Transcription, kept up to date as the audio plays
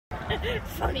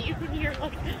It's funny, you can hear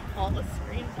like all the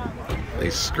screams on the loop. They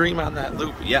scream on that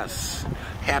loop, yes.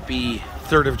 Happy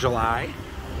 3rd of July.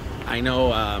 I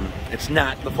know it's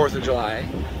not the 4th of July.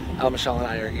 Michelle and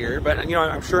I are here, but you know,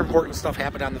 I'm sure important stuff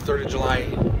happened on the 3rd of July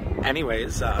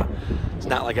anyways. It's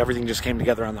not like everything just came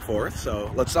together on the 4th,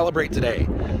 so let's celebrate today.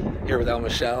 Here with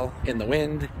Michelle in the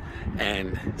wind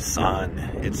and sun.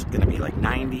 It's gonna be like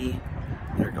 90.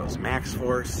 There goes max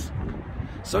force.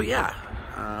 So yeah,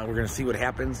 we're gonna see what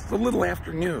happens. It's a little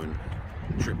afternoon,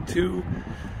 trip 2,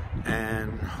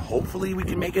 and hopefully we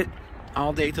can make it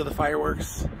all day to the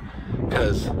fireworks,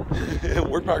 because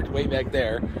we're parked way back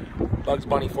there. Bugs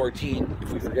Bunny 14.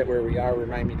 If we forget where we are,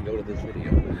 remind me to go to this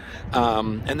video.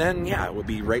 And then yeah, we'll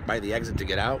be right by the exit to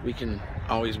get out. We can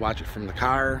always watch it from the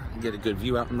car, get a good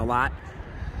view out in the lot,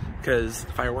 because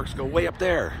the fireworks go way up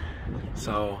there.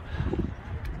 So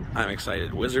I'm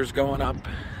excited. Whizzers going up,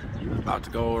 about to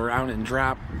go around and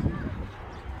drop.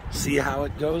 See how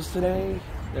it goes today.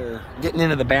 They're getting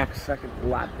into the back second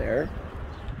lot there.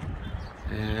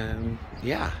 And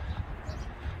yeah,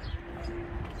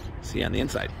 see you on the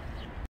inside.